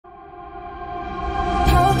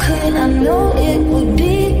could I know it would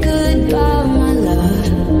be goodbye, my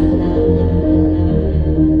love?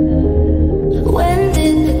 When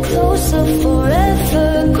did the close of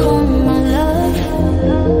forever come, my love?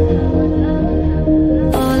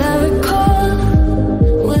 All I recall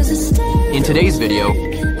was a stare. In today's video,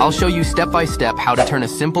 I'll show you step-by-step how to turn a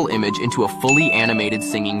simple image into a fully animated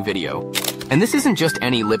singing video. And this isn't just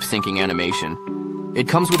any lip-syncing animation. It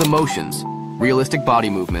comes with emotions, realistic body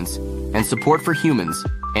movements, and support for humans,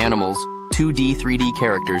 animals, 2D, 3D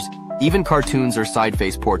characters, even cartoons or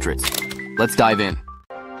side-face portraits. Let's dive in.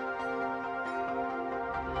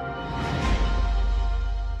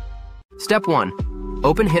 Step 1.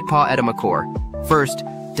 Open HitPaw Edimakor. First,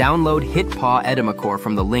 download HitPaw Edimakor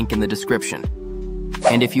from the link in the description.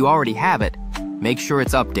 And if you already have it, make sure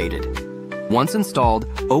it's updated. Once installed,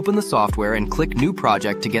 open the software and click New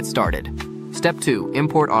Project to get started. Step 2.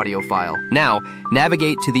 Import audio file. Now,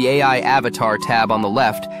 navigate to the AI Avatar tab on the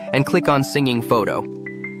left and click on Singing Photo.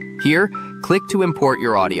 Here, click to import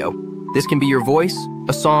your audio. This can be your voice,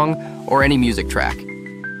 a song, or any music track.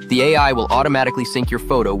 The AI will automatically sync your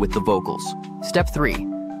photo with the vocals. Step 3.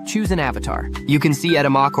 Choose an avatar. You can see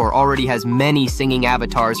Edimakor already has many singing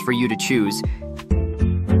avatars for you to choose.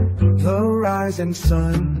 The rising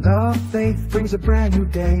sun of faith brings a brand new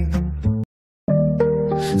day.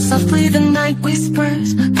 Softly the night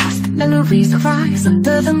whispers, past memories arise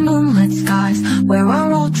under the moonlit skies, where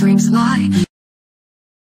our old dreams lie.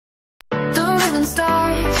 The ribbon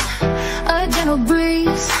stars, a gentle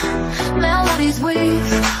breeze, melodies weave,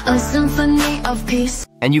 a symphony of peace.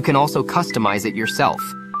 And you can also customize it yourself.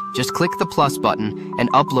 Just click the plus button and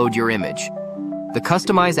upload your image. The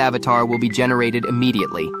customized avatar will be generated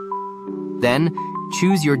immediately. Then,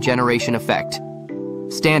 choose your generation effect.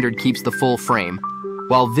 Standard keeps the full frame,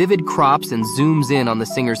 while Vivid crops and zooms in on the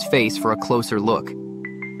singer's face for a closer look.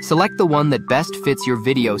 Select the one that best fits your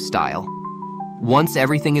video style. Once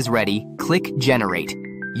everything is ready, click Generate.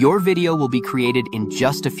 Your video will be created in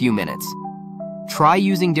just a few minutes. Try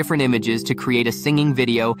using different images to create a singing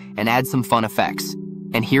video and add some fun effects.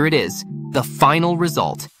 And here it is, the final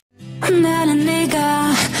result. 나는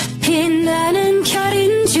내가 빛나는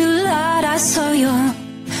별인 줄 알았어요.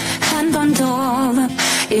 한 번도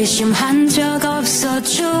의심한 적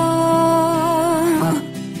없었죠.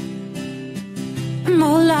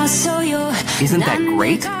 몰랐어요. Isn't that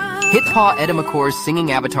great? HitPaw Edimakor's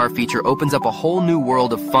singing avatar feature opens up a whole new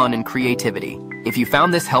world of fun and creativity. If you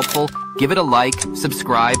found this helpful, give it a like,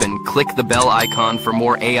 subscribe, and click the bell icon for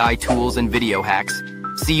more AI tools and video hacks.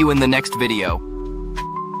 See you in the next video.